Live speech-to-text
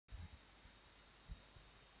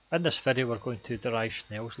In this video we're going to derive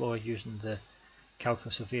Snell's law using the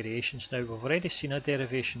calculus of variations. Now we've already seen a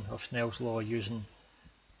derivation of Snell's law using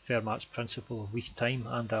Fermat's principle of least time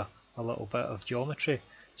and a little bit of geometry.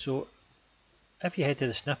 So if you head to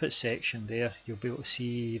the snippet section there, you'll be able to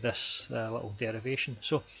see this little derivation.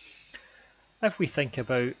 So if we think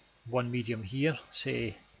about one medium here,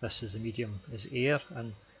 say this is the medium is air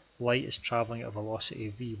and light is travelling at a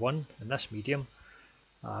velocity v1 in this medium,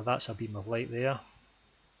 that's a beam of light there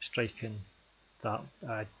striking that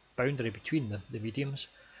boundary between the mediums.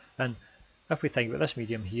 And if we think about this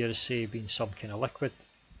medium here as say being some kind of liquid,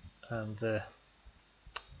 and the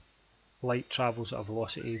light travels at a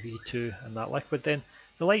velocity v2 in that liquid, then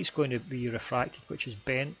the light's going to be refracted, which is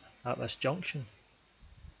bent at this junction.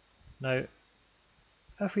 Now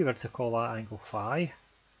if we were to call that angle phi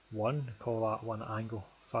 1, call that one angle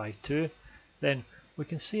phi 2, then we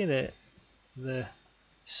can say that the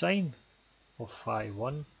sine of phi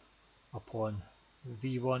 1 upon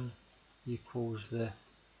v1 equals the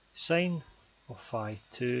sine of phi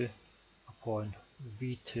 2 upon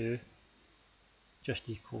v2 just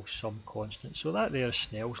equals some constant. So that there is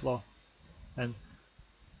Snell's law. And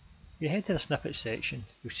if you head to the snippet section,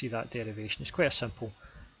 you'll see that derivation. It's quite a simple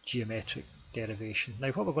geometric derivation. Now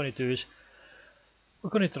what we're going to do is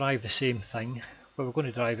we're going to derive the same thing, but we're going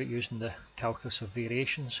to derive it using the calculus of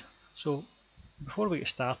variations. So before we get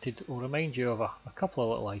started, I'll remind you of a couple of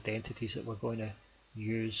little identities that we're going to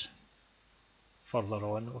use further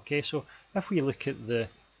on. Okay, so if we look at the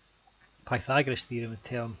Pythagoras theorem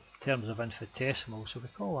in terms of infinitesimal, so we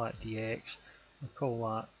call that dx, we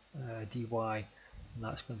call that dy, and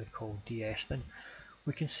that's going to be called ds, then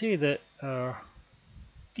we can say that our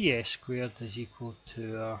ds squared is equal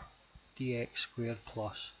to our dx squared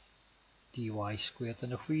plus dy squared,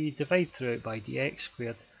 and if we divide through it by dx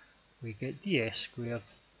squared, we get ds squared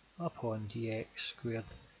upon dx squared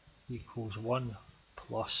equals 1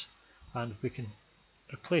 plus, and we can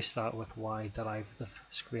replace that with y derivative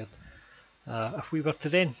squared. If we were to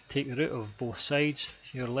then take the root of both sides,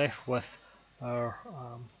 you're left with our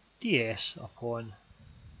ds upon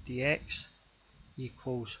dx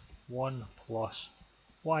equals 1 plus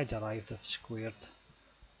y derivative squared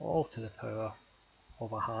all to the power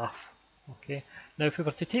of a half. Okay. Now if we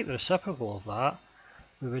were to take the reciprocal of that,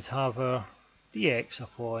 we would have our dx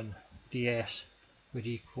upon ds would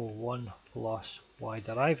equal 1 plus y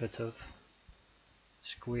derivative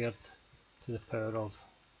squared to the power of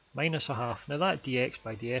minus a half. Now that dx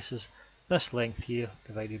by ds is this length here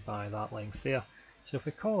divided by that length there. So if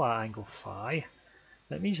we call that angle phi,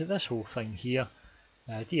 that means that this whole thing here,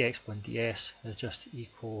 dx plus ds, is just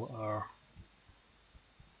equal our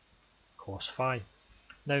cos phi.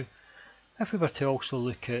 Now if we were to also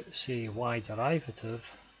look at say y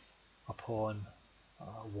derivative upon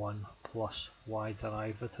 1 plus y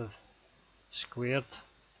derivative squared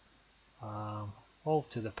all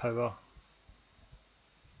to the power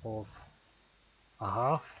of a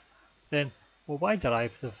half, then well, y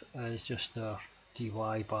derivative is just our dy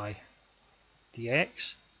by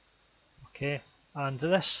dx. Okay, and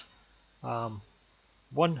this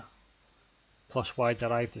 1 plus y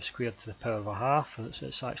derivative squared to the power of a half,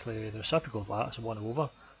 it's actually the reciprocal of that, it's 1 over.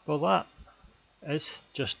 Well, that is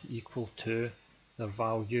just equal to the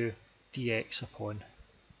value dx upon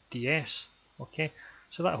ds. Okay,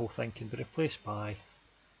 so that whole thing can be replaced by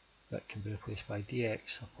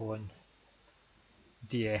dx upon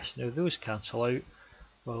ds. Now those cancel out,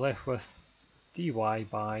 we're left with dy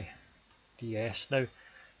by ds. Now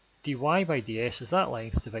dy by ds is that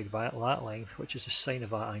length divided by that length, which is the sine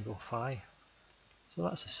of that angle phi. So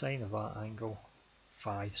that's the sine of that angle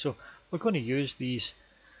phi. So we're going to use these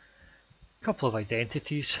couple of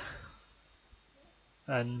identities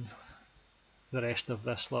in the rest of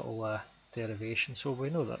this little derivation. So we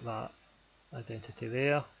know that that identity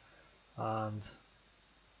there and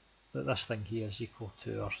that this thing here is equal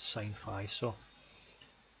to our sine phi. So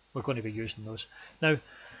we're going to be using those. Now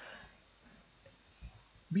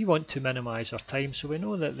we want to minimize our time, so we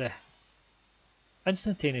know that the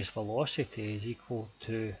instantaneous velocity is equal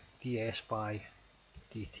to ds by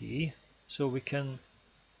dt. So we can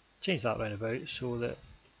change that round about so that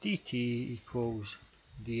dt equals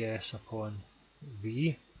ds upon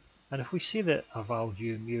v, and if we say that a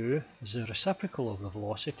value mu is the reciprocal of the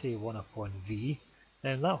velocity 1 upon v,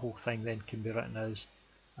 then that whole thing then can be written as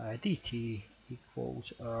dt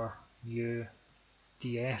equals our mu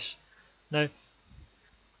ds. Now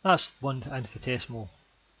that's one infinitesimal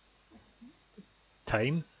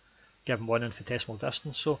time given one infinitesimal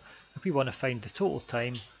distance, so if we want to find the total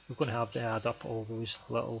time, we're going to have to add up all those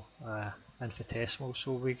little infinitesimals.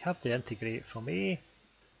 So we have to integrate from a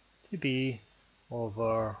to b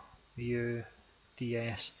over mu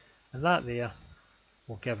ds, and that there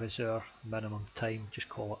will give us our minimum time, just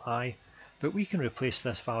call it I. But we can replace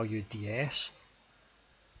this value ds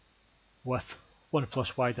with 1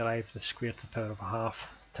 plus y derivative squared to the power of a half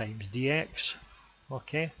times dx.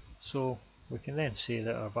 Okay, so we can then say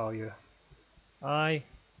that our value I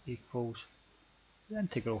equals the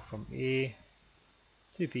integral from a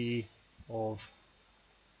to b of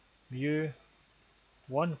mu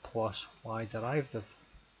 1 plus y derivative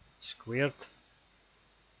squared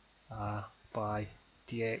by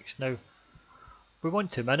dx. Now we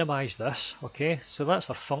want to minimise this, okay, so that's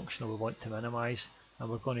our function we want to minimise, and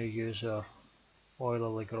we're going to use our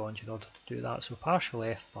Euler-Lagrange in order to do that. So partial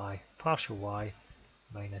f by partial y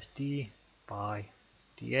minus d by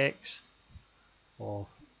dx of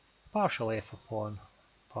partial f upon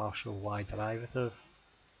partial y derivative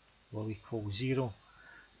will equal 0.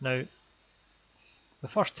 Now the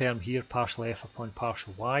first term here, partial f upon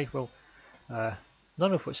partial y, well,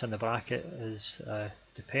 none of what's in the bracket is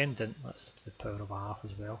dependent, that's the power of a half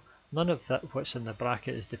as well, none of that what's in the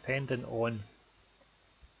bracket is dependent on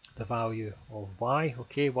the value of y,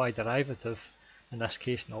 okay, y derivative, in this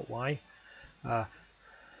case not y,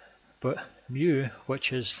 but mu,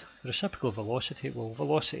 which is reciprocal velocity, well,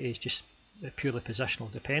 velocity is just purely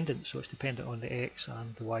positional dependent, so it's dependent on the x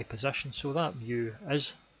and the y position, so that mu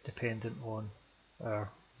is dependent on our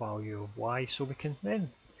value of y, so we can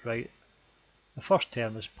then write the first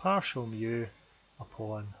term is partial mu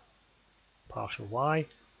upon partial y,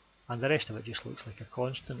 and the rest of it just looks like a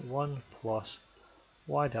constant, 1 plus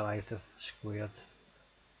y derivative squared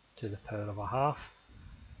to the power of a half,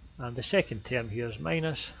 and the second term here is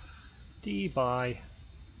minus d by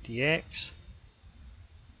dx.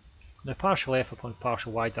 Now partial f upon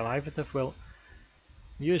partial y derivative, well,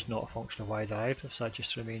 mu is not a function of y derivative, so that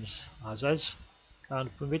just remains as is, and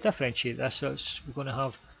when we differentiate this, so we're going to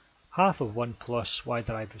have half of 1 plus y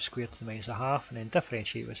derivative squared to the minus a half, and then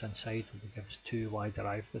differentiate what's inside will give us 2 y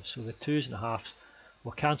derivatives, so the 2's and a halves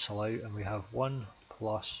will cancel out, and we have 1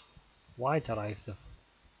 plus y derivative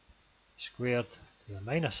squared to the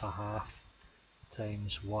minus a half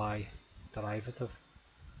times y derivative.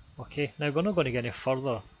 Okay, now we're not going to get any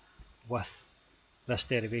further with this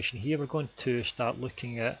derivation here, we're going to start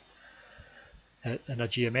looking at it in a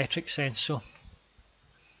geometric sense. So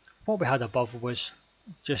what we had above was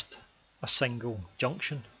just a single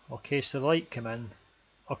junction. Okay, so the light came in,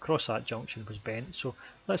 across that junction was bent, so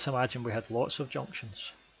let's imagine we had lots of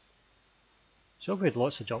junctions. So if we had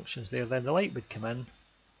lots of junctions there, then the light would come in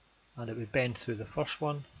and it would bend through the first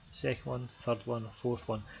one, second one, third one, fourth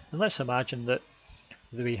one, and let's imagine that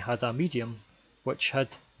we had a medium which had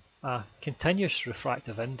a continuous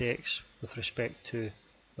refractive index with respect to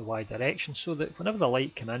the y direction, so that whenever the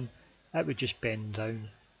light came in, it would just bend down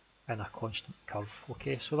in a constant curve.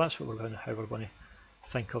 Okay, so that's what how we're going to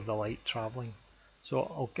think of the light travelling. So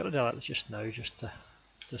I'll get rid of that just now, just to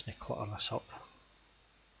doesn't clutter this up.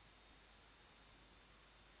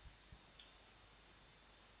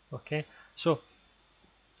 Okay, so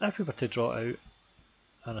if we were to draw it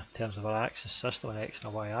out in terms of our axis system, an x and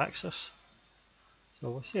a y axis, so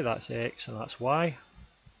we'll say that's x and that's y,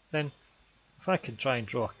 then if I could try and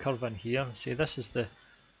draw a curve in here and say this is the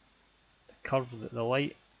curve that the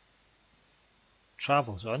light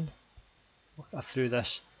travels on through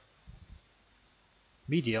this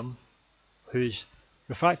medium whose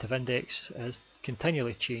refractive index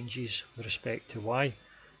continually changes with respect to y,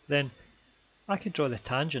 then I could draw the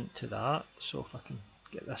tangent to that. So if I can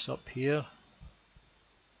get this up here,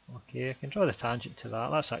 okay, I can draw the tangent to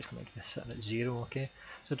that. That's actually making this sitting at 0. Okay,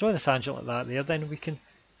 so draw the tangent like that there, then we can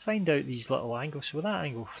find out these little angles. So with that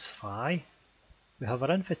angle phi, we have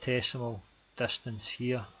our infinitesimal distance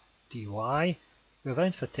here dy, we have our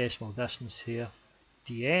infinitesimal distance here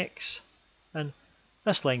dx, and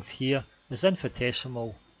this length here is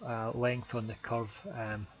infinitesimal length on the curve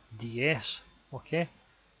ds. Okay,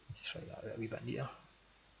 just write that out a wee bit neater.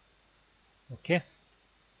 Okay,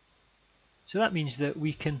 so that means that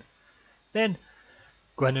we can then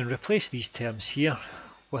go in and replace these terms here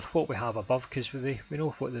with what we have above, because we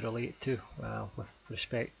know what they relate to with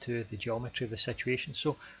respect to the geometry of the situation.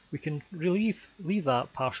 So we can leave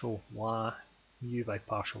that partial y, mu by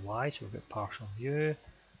partial y, so we've got partial mu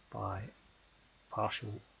by partial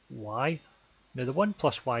y. Now the 1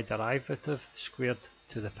 plus y derivative squared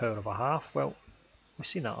to the power of a half, well, we've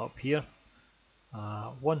seen that up here.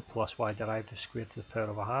 1 plus y derivative squared to the power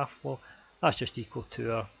of a half, well, that's just equal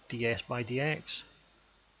to our ds by dx.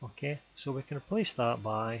 Okay, so we can replace that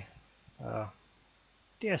by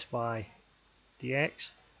ds by dx,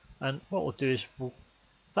 and what we'll do is we'll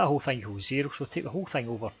that whole thing equals 0, so take the whole thing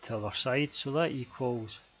over to the other side, so that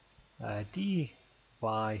equals d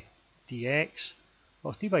by dx,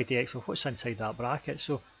 well d by dx of what's inside that bracket,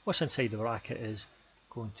 so what's inside the bracket is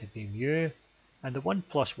going to be mu, and the 1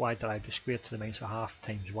 plus y derivative squared to the minus a half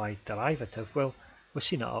times y derivative, well we've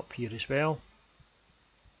seen it up here as well.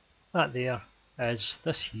 That there is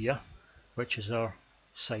this here, which is our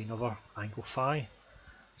sine over angle phi.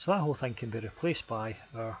 So that whole thing can be replaced by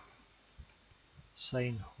our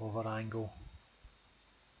sine over angle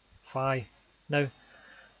phi. Now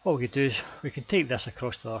what we could do is we can take this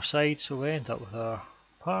across to the other side, so we end up with our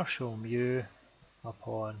partial mu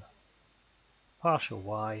upon partial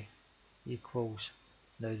y equals,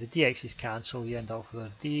 now the dx's cancel, you end up with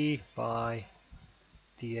a d by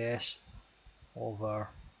ds over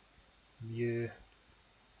mu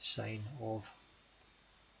sine of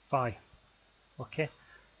phi. Okay,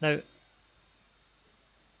 now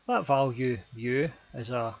that value mu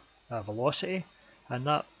is a velocity, and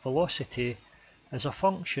that velocity is a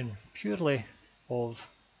function purely of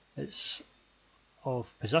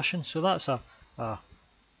position, so that's a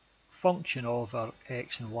function of our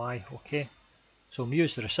x and y. Okay, so mu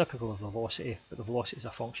is the reciprocal of the velocity, but the velocity is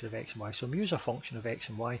a function of x and y, so mu is a function of x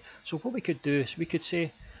and y. So what we could do is we could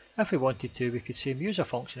say, if we wanted to, we could say mu is a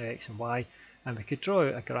function of x and y, and we could draw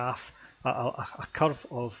out a graph, a curve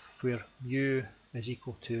of where mu is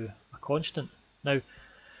equal to a constant. Now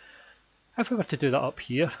if we were to do that up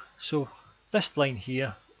here, so this line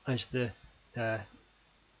here is the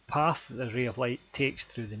path that the ray of light takes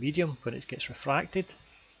through the medium when it gets refracted,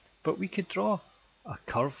 but we could draw a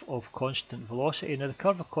curve of constant velocity. Now the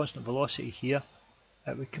curve of constant velocity here,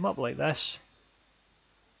 it would come up like this,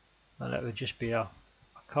 and it would just be a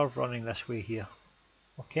curve running this way here.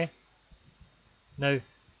 Okay, now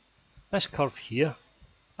this curve here,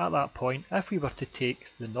 at that point, if we were to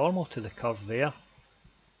take the normal to the curve there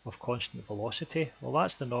of constant velocity, well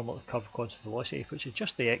that's the normal to the curve of constant velocity, which is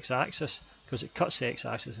just the x-axis, because it cuts the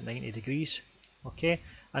x-axis at 90 degrees. Okay,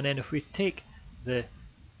 and then if we take the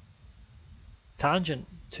tangent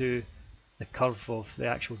to the curve of the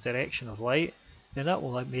actual direction of light, then that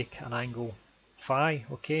will make an angle phi.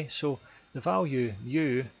 Okay, so the value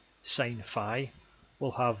mu sine phi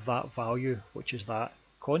will have that value, which is that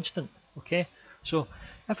constant. Okay, so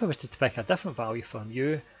if we were to pick a different value for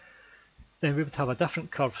mu, then we would have a different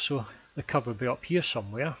curve, so the curve would be up here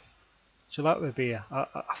somewhere. So that would be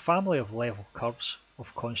a family of level curves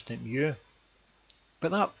of constant mu.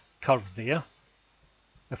 But that curve there,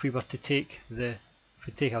 if we were to take a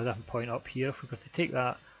different point up here, if we were to take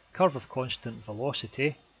that curve of constant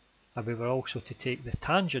velocity, and we were also to take the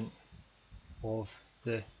tangent of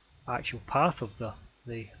the actual path of the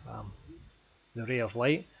ray of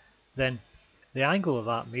light, then the angle of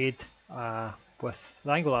that made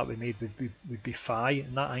would be phi,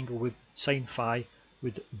 and that angle would sine phi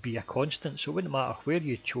would be a constant. So it wouldn't matter where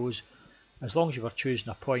you chose, as long as you were choosing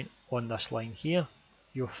a point on this line here,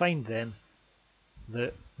 you'll find then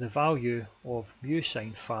that the value of mu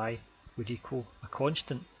sine phi would equal a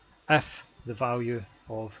constant if the value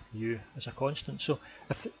of mu is a constant. So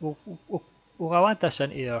if we'll add this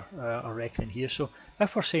into our reckoning here. So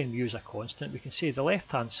if we're saying mu is a constant, we can say the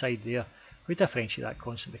left hand side there, we differentiate that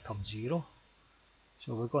constant, becomes 0.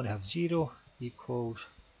 So we're going to have 0 equals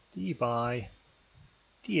d by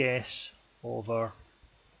ds over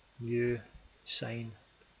mu sine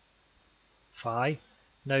phi.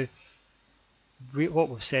 Now what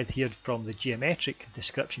we've said here from the geometric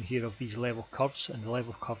description here of these level curves, and the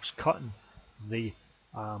level curves cutting the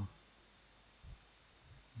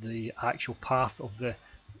actual path of the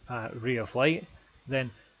ray of light, then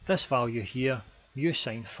this value here, mu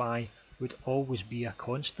sine phi, would always be a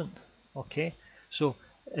constant. Okay, so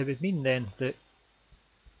it would mean then that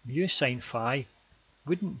mu sine phi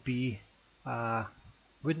wouldn't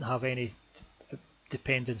have any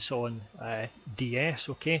dependence on ds.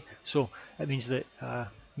 Okay, so it means that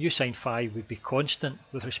mu sine phi would be constant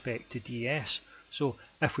with respect to ds. So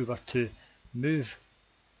if we were to move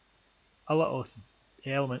a little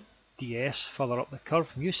element ds further up the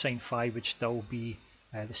curve, mu sine phi would still be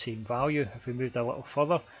the same value if we moved a little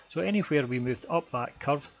further. So anywhere we moved up that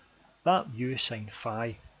curve, that mu sine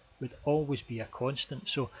phi would always be a constant,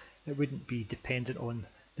 so it wouldn't be dependent on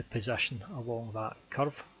the position along that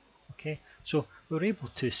curve. Okay, so we're able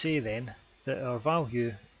to say then that our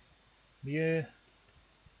value mu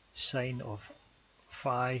sine of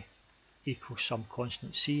phi equals some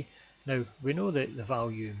constant c. Now we know that the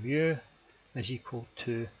value mu is equal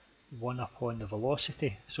to 1 upon the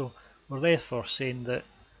velocity, so we're therefore saying that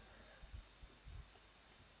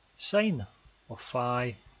sine of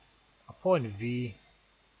phi upon v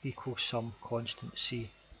equals some constant c.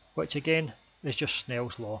 which again is just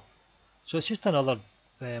Snell's law. So it's just another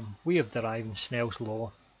way of deriving Snell's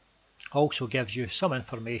law. Also gives you some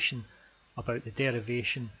information about the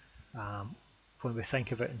derivation when we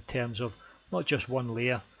think of it in terms of not just one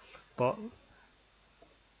layer, but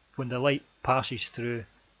when the light passes through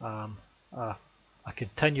a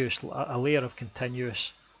layer of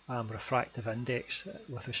continuous refractive index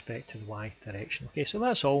with respect to the y direction. Okay, so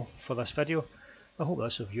that's all for this video. I hope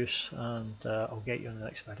that's of use, and I'll get you in the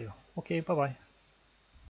next video. Okay, bye bye.